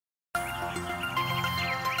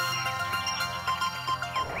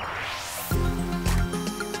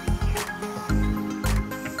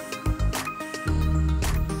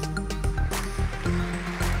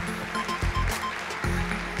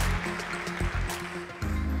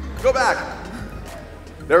Go back.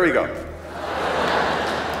 There we go.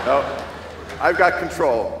 No, I've got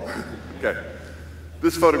control. Okay.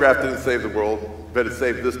 This photograph didn't save the world, but it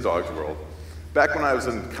saved this dog's world. Back when I was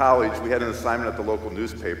in college, we had an assignment at the local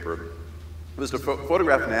newspaper. It was to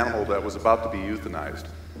photograph an animal that was about to be euthanized,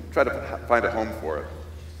 try to find a home for it.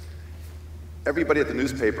 Everybody at the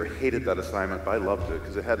newspaper hated that assignment, but I loved it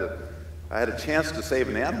because I had a chance to save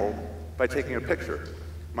an animal by taking a picture.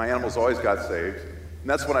 My animals always got saved, and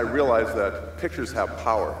that's when I realized that pictures have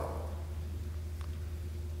power.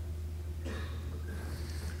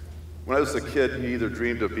 When I was a kid, you either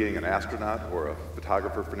dreamed of being an astronaut or a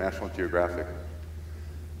photographer for National Geographic.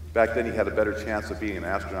 Back then, you had a better chance of being an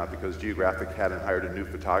astronaut because Geographic hadn't hired a new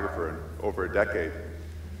photographer in over a decade.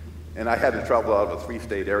 And I had to travel out of a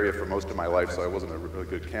 3-state area for most of my life, so I wasn't a really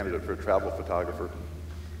good candidate for a travel photographer.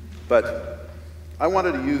 But I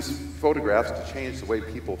wanted to use photographs to change the way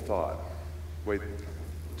people thought,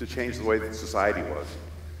 to change the way that society was.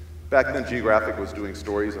 Back then, Geographic was doing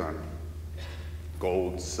stories on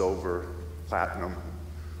gold, silver, platinum.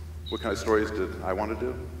 What kind of stories did I want to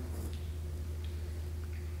do?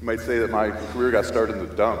 You might say that my career got started in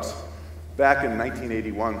the dumps. Back in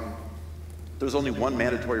 1981, there was only one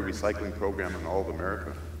mandatory recycling program in all of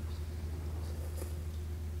America.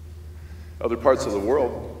 Other parts of the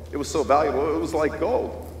world, it was so valuable, it was like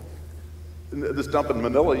gold. In this dump in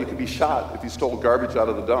Manila, you could be shot if you stole garbage out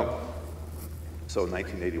of the dump. So in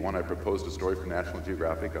 1981, I proposed a story for National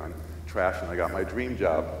Geographic on trash, and I got my dream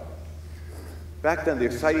job. Back then, the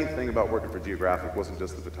exciting thing about working for Geographic wasn't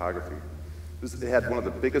just the photography. They had one of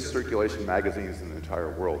the biggest circulation magazines in the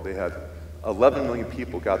entire world. They had 11 million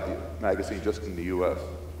people got the magazine just in the US.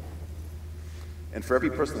 And for every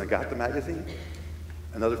person that got the magazine,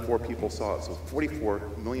 another 4 people saw it. So 44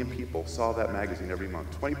 million people saw that magazine every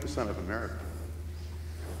month, 20% of America.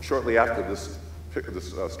 Shortly after this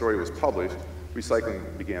story was published,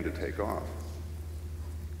 recycling began to take off.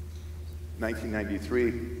 In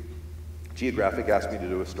 1993, Geographic asked me to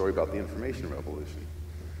do a story about the information revolution.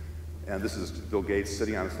 And this is Bill Gates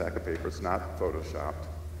sitting on a stack of paper. It's not photoshopped.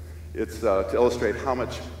 It's to illustrate how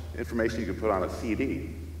much information you can put on a CD.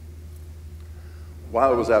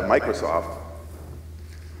 While I was at Microsoft,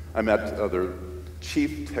 I met their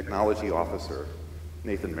chief technology officer,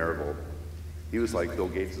 Nathan Marable. He was like Bill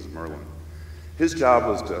Gates' Merlin. His job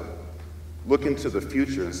was to look into the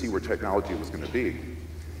future and see where technology was going to be.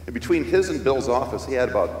 And between his and Bill's office, he had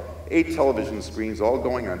about 8 television screens all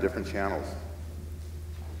going on different channels.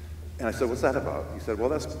 And I said, what's that about? He said, well,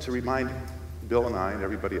 that's to remind Bill and I and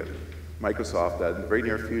everybody at Microsoft that in the very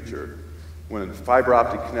near future, when fiber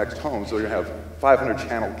optic connects homes, they're going to have 500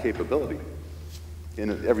 channel capability in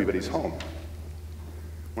everybody's home.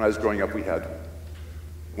 When I was growing up, we had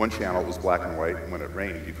one channel that was black and white, and when it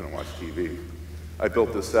rained, you couldn't watch TV. I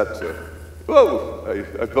built this set to,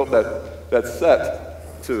 I built that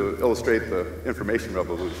set to illustrate the information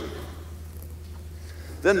revolution.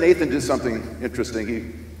 Then Nathan did something interesting. He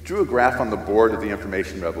drew a graph on the board of the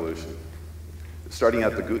information revolution, starting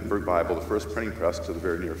at the Gutenberg Bible, the first printing press, to the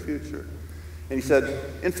very near future. And he said,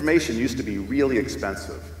 information used to be really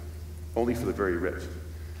expensive, only for the very rich.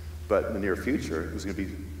 But in the near future, it was going to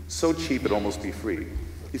be so cheap it'd almost be free.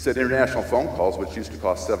 He said international phone calls, which used to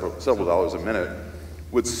cost several dollars a minute,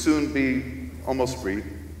 would soon be almost free.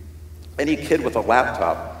 Any kid with a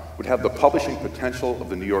laptop would have the publishing potential of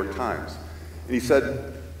the New York Times. And he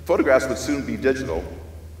said photographs would soon be digital.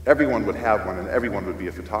 Everyone would have one, and everyone would be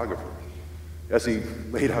a photographer. As he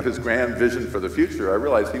laid out his grand vision for the future, I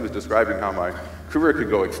realized he was describing how my career could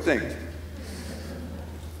go extinct.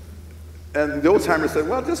 And the old-timer said,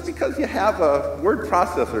 well, just because you have a word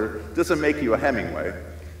processor doesn't make you a Hemingway.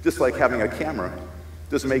 Just like having a camera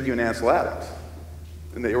doesn't make you an Ansel Adams.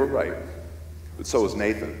 And they were right. But so was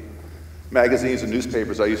Nathan. Magazines and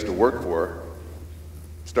newspapers I used to work for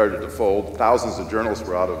started to fold. Thousands of journals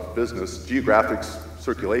were out of business. Geographic's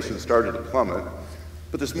circulation started to plummet.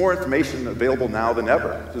 But there's more information available now than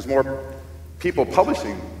ever. There's more people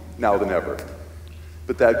publishing now than ever.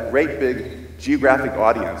 But that great big geographic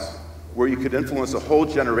audience where you could influence a whole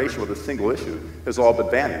generation with a single issue has all but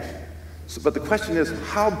vanished. But the question is,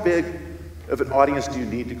 how big of an audience do you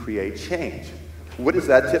need to create change? What is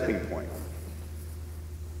that tipping point?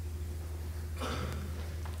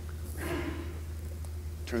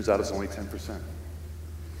 Turns out it's only 10%.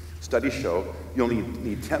 Studies show you only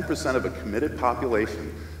need 10% of a committed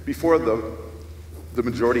population before the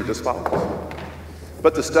majority just follows.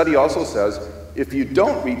 But the study also says if you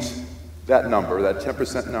don't reach that number, that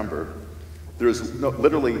 10% number, there's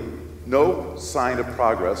literally no sign of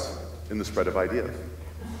progress in the spread of ideas.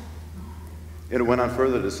 And it went on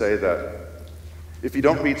further to say that If you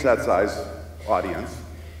don't reach that size audience,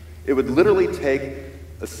 it would literally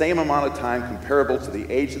take the same amount of time comparable to the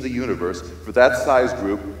age of the universe for that size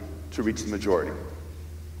group to reach the majority.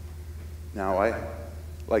 Now, I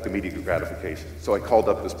like immediate gratification, so I called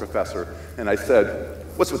up this professor and I said,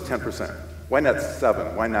 what's with 10%? Why not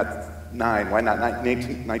 7? Why not 9? Why not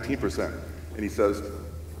 19%? And he says,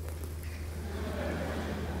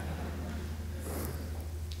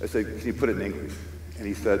 I said, can you put it in English? And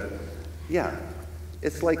he said, yeah,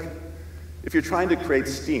 it's like if you're trying to create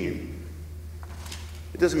steam,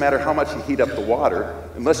 it doesn't matter how much you heat up the water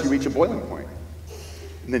unless you reach a boiling point.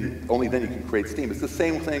 And then only then you can create steam. It's the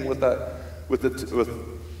same thing with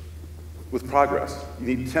progress. You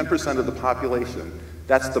need 10% of the population.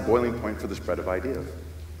 That's the boiling point for the spread of ideas.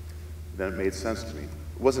 Then it made sense to me.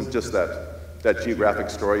 It wasn't just that geographic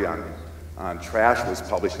story on trash was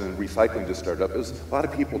published and then recycling just started up. It was a lot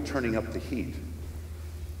of people turning up the heat.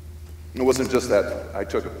 It wasn't just that I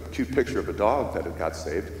took a cute picture of a dog that had got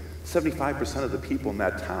saved. 75% of the people in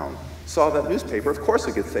that town saw that newspaper. Of course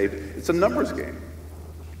it gets saved. It's a numbers game.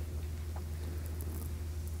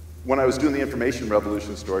 When I was doing the information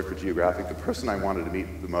revolution story for Geographic, the person I wanted to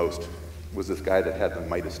meet the most was this guy that had the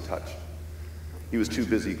Midas touch. He was too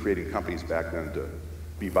busy creating companies back then to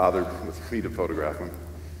be bothered with me to photograph him.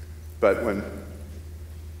 But when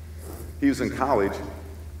he was in college,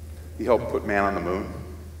 he helped put man on the moon.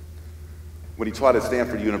 When he taught at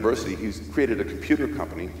Stanford University, he created a computer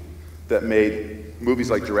company that made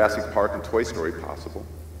movies like Jurassic Park and Toy Story possible.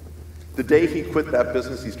 The day he quit that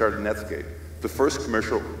business, he started Netscape, the first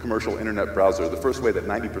commercial internet browser, the first way that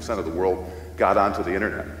 90% of the world got onto the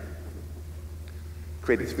internet.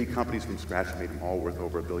 Created 3 companies from scratch and made them all worth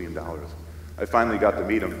over $1 billion. I finally got to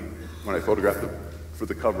meet him when I photographed him for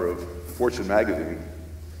the cover of Fortune magazine.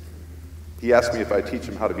 He asked me if I'd teach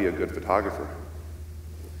him how to be a good photographer.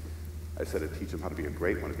 I said I'd teach him how to be a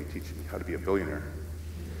great one if he'd teach me how to be a billionaire.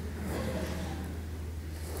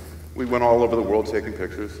 We went all over the world taking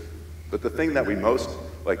pictures, but the thing that we most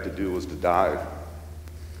liked to do was to dive.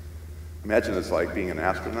 Imagine it's like being an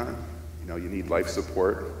astronaut. You know, you need life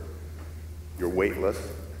support. You're weightless,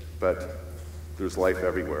 but there's life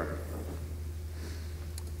everywhere.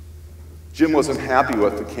 Jim wasn't happy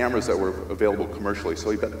with the cameras that were available commercially,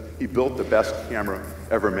 so he built the best camera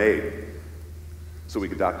ever made so we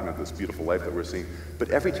could document this beautiful life that we're seeing.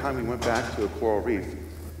 But every time we went back to a coral reef,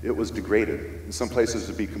 it was degraded. In some places, it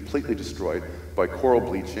would be completely destroyed by coral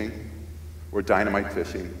bleaching or dynamite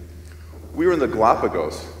fishing. We were in the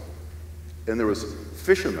Galapagos, and there was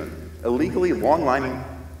fishermen illegally long-lining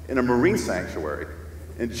in a marine sanctuary.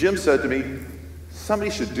 And Jim said to me, somebody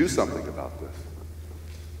should do something about this.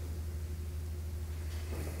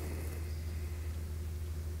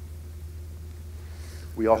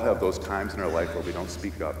 We all have those times in our life where we don't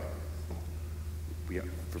speak up.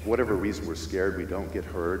 For whatever reason, we're scared, we don't get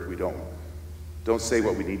heard, we don't say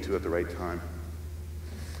what we need to at the right time.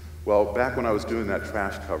 Well, back when I was doing that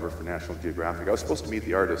trash cover for National Geographic, I was supposed to meet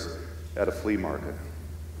the artist at a flea market.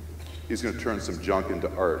 He was going to turn some junk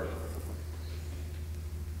into art.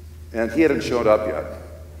 And he hadn't showed up yet.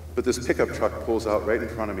 But this pickup truck pulls out right in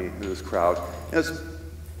front of me in this crowd, and it's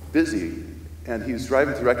busy. And he's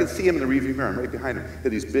driving through. I could see him in the rearview mirror. I'm right behind him. He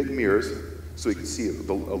had these big mirrors so he could see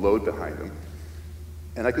a load behind him.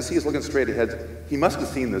 And I could see he's looking straight ahead. He must have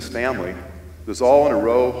seen this family. There's all in a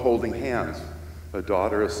row holding hands. A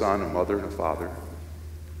daughter, a son, a mother, and a father.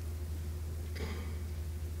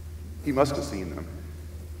 He must have seen them.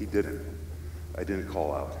 He didn't. I didn't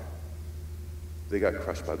call out. They got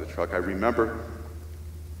crushed by the truck. I remember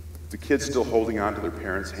the kids still holding on to their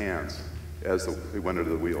parents' hands as they went under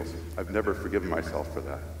the wheels. I've never forgiven myself for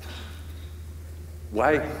that.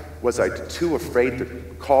 Why was I too afraid to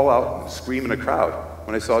call out and scream in a crowd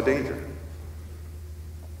when I saw danger?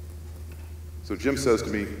 So Jim says to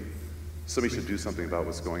me, somebody should do something about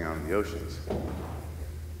what's going on in the oceans.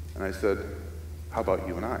 And I said, how about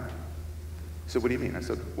you and I? He said, what do you mean? I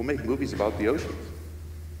said, we'll make movies about the oceans.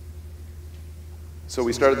 So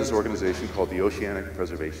we started this organization called the Oceanic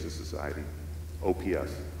Preservation Society,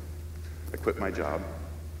 OPS. I quit my job.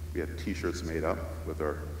 We had t-shirts made up with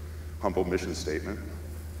our humble mission statement.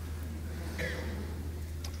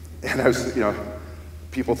 And I was,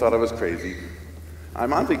 people thought I was crazy.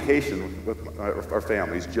 I'm on vacation with our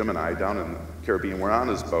families, Jim and I, down in the Caribbean. We're on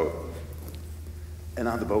his boat. And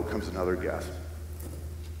on the boat comes another guest,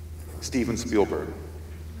 Steven Spielberg,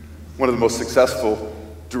 one of the most successful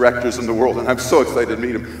directors in the world, and I'm so excited to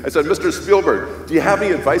meet him. I said, Mr. Spielberg, do you have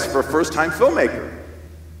any advice for a first-time filmmaker?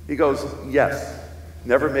 He goes, yes,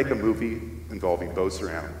 never make a movie involving boats or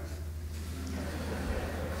animals.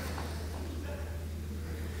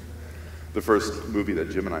 The first movie that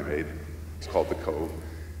Jim and I made is called The Cove.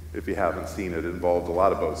 If you haven't seen it, it involved a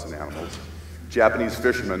lot of boats and animals. Japanese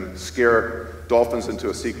fishermen scare dolphins into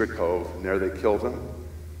a secret cove, and there they kill them,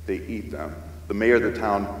 they eat them. The mayor of the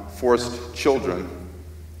town forced children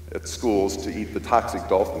at schools to eat the toxic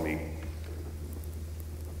dolphin meat.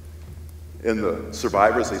 And the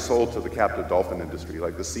survivors, they sold to the captive dolphin industry,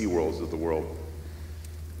 like the SeaWorlds of the world.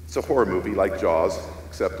 It's a horror movie like Jaws,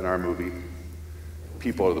 except in our movie,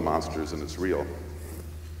 people are the monsters and it's real.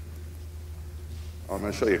 I'm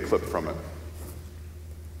going to show you a clip from it.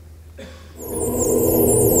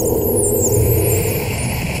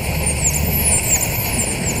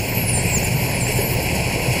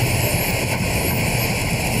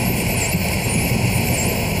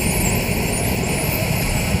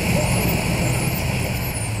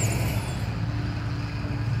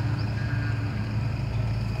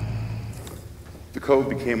 The Cove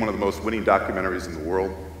became one of the most winning documentaries in the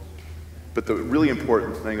world. But the really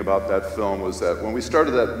important thing about that film was that when we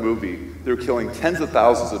started that movie, they were killing tens of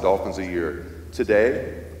thousands of dolphins a year.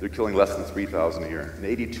 Today, they're killing less than 3,000 a year, an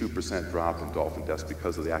 82% drop in dolphin deaths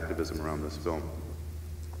because of the activism around this film.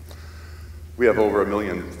 We have over 1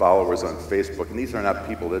 million followers on Facebook, and these are not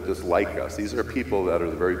people that just like us. These are people that are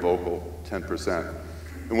the very vocal 10%.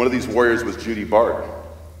 And one of these warriors was Judy Bart.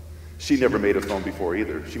 She never made a film before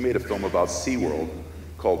either. She made a film about SeaWorld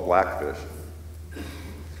called Blackfish.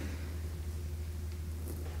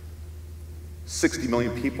 60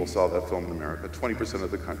 million people saw that film in America, 20% of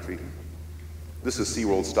the country. This is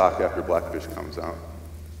SeaWorld stock after Blackfish comes out.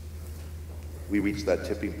 We reached that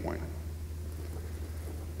tipping point.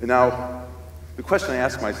 And now, the question I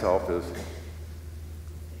ask myself is,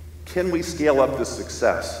 can we scale up this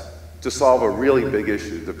success to solve a really big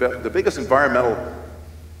issue, the biggest environmental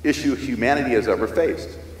issue humanity has ever faced?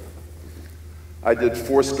 I did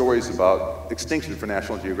 4 stories about extinction for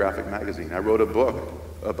National Geographic magazine. I wrote a book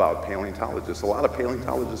about paleontologists. A lot of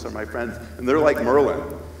paleontologists are my friends, and they're like Merlin.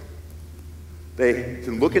 They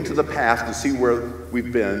can look into the past and see where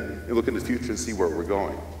we've been, and look in the future and see where we're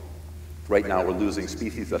going. Right now, we're losing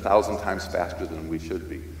species 1,000 times faster than we should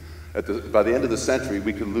be. By the end of the century,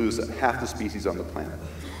 we could lose half the species on the planet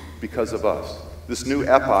because of us. This new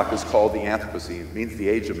epoch is called the Anthropocene. It means the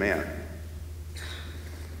age of man.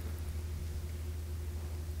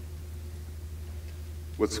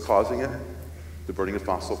 What's causing it? The burning of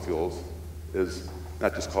fossil fuels is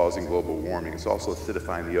not just causing global warming, it's also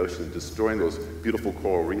acidifying the ocean, destroying those beautiful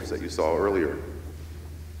coral reefs that you saw earlier.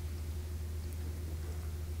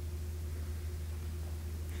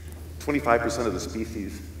 "25% of the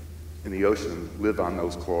species in the ocean live on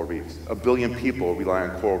those coral reefs. 1 billion people rely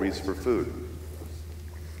on coral reefs for food."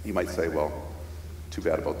 You might say, well, too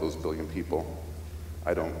bad about those 1 billion people.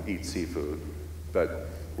 I don't eat seafood. But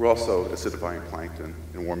we're also acidifying plankton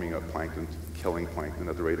and warming up plankton, killing plankton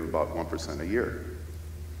at the rate of about 1% a year.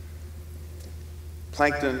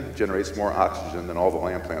 Plankton generates more oxygen than all the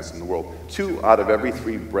land plants in the world. 2 out of every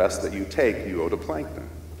 3 breaths that you take, you owe to plankton.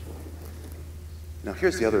 Now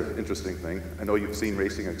here's the other interesting thing. I know you've seen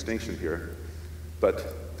Racing Extinction here,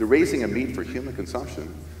 but the raising of meat for human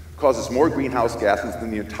consumption causes more greenhouse gases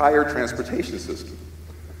than the entire transportation system.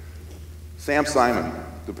 Sam Simon,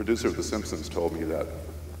 the producer of The Simpsons, told me that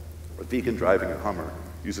a vegan driving a Hummer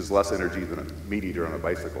uses less energy than a meat eater on a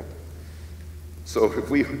bicycle. So if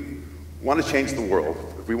we want to change the world,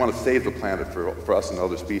 if we want to save the planet for us and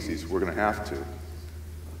other species, we're going to have to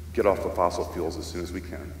get off the fossil fuels as soon as we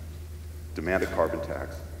can, demand a carbon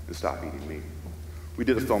tax, and stop eating meat. We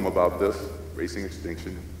did a film about this, Racing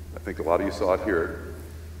Extinction. I think a lot of you saw it here.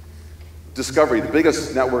 Discovery, the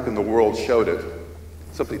biggest network in the world, showed it.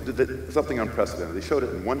 Something unprecedented. They showed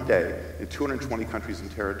it in one day in 220 countries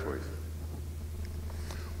and territories.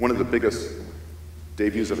 One of the biggest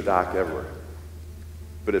debuts of a doc ever.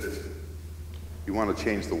 But if you want to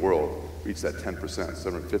change the world, reach that 10%,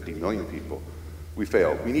 750 million people, we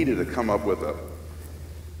failed. We needed to come up with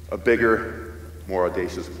a bigger, more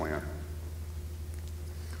audacious plan.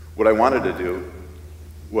 What I wanted to do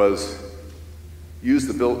was use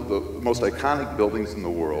the most iconic buildings in the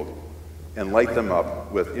world and light them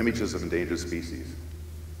up with images of endangered species.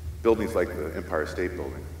 Buildings like the Empire State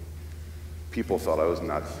Building. People thought I was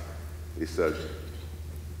nuts. They said,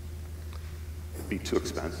 it'd be too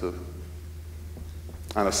expensive.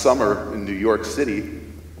 On a summer in New York City,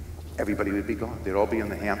 everybody would be gone. They'd all be in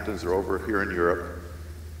the Hamptons or over here in Europe.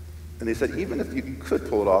 And they said, even if you could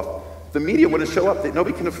pull it off, the media wouldn't show up.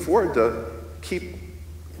 Nobody can afford to keep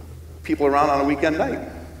people around on a weekend night.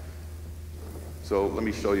 So let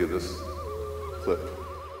me show you this clip.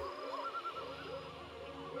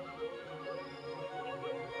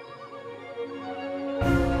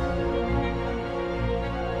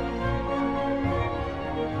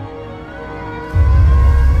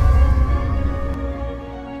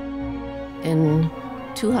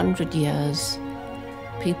 200 years,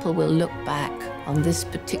 people will look back on this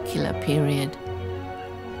particular period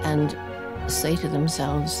and say to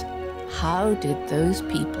themselves, how did those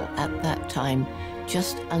people at that time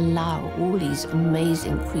just allow all these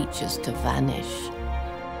amazing creatures to vanish?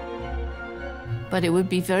 But it would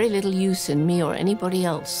be very little use in me or anybody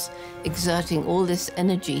else exerting all this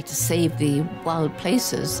energy to save the wild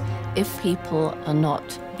places if people are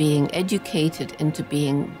not being educated into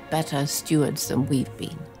being better stewards than we've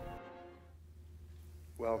been.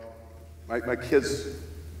 Well, my kids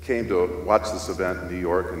came to watch this event in New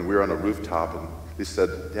York, and we were on a rooftop, and they said,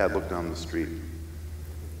 "Dad, look down the street."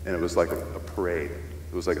 And it was like a parade.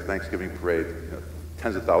 It was like a Thanksgiving parade,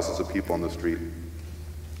 tens of thousands of people on the street.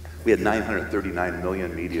 We had 939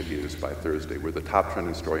 million media views by Thursday. We're the top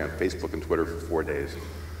trending story on Facebook and Twitter for 4 days,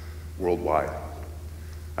 worldwide.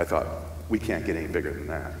 I thought, we can't get any bigger than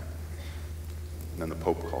that. And then the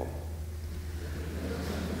Pope called.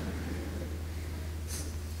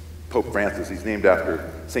 Pope Francis, he's named after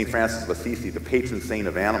St. Francis of Assisi, the patron saint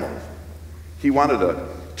of animals. He wanted to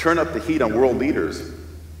turn up the heat on world leaders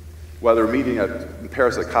while they were meeting in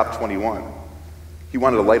Paris at COP21. He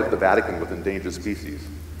wanted to light up the Vatican with endangered species.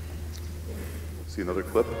 See another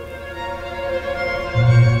clip?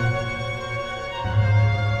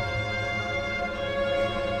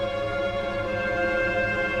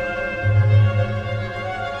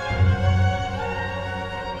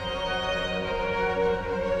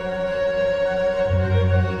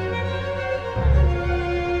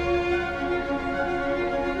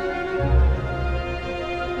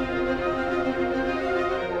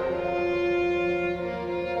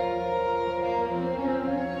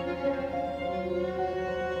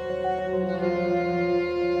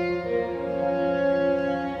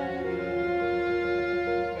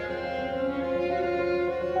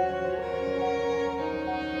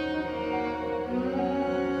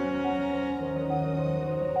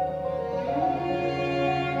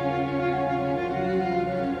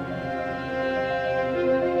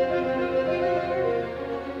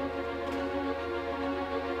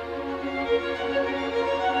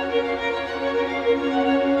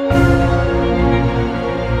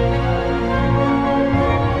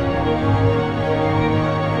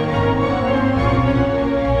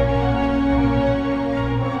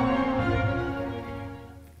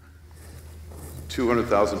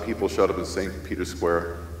 200,000 people showed up in St. Peter's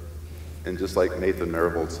Square, and just like Nathan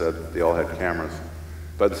Marivold said, they all had cameras.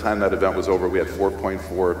 By the time that event was over, we had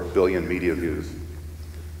 4.4 billion media views.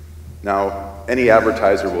 Now, any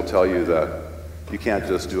advertiser will tell you that you can't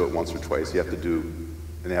just do it once or twice. You have to do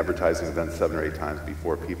an advertising event 7 or 8 times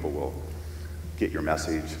before people will get your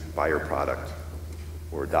message, buy your product,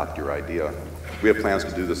 or adopt your idea. We have plans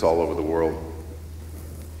to do this all over the world.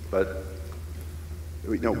 But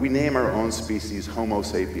we name our own species Homo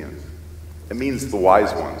sapiens. It means the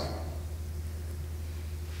wise ones.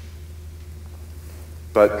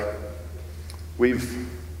 But we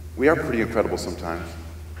are pretty incredible sometimes.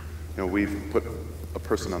 We've put a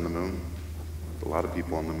person on the moon, a lot of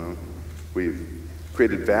people on the moon. We've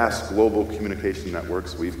created vast global communication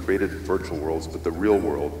networks. We've created virtual worlds, but the real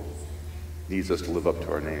world needs us to live up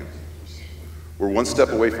to our names. We're one step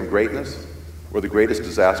away from greatness. We're the greatest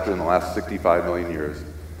disaster in the last 65 million years.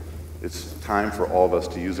 It's time for all of us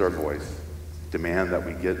to use our voice, demand that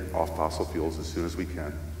we get off fossil fuels as soon as we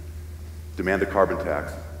can, demand a carbon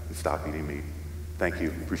tax, and stop eating meat. Thank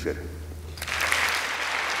you. Appreciate it.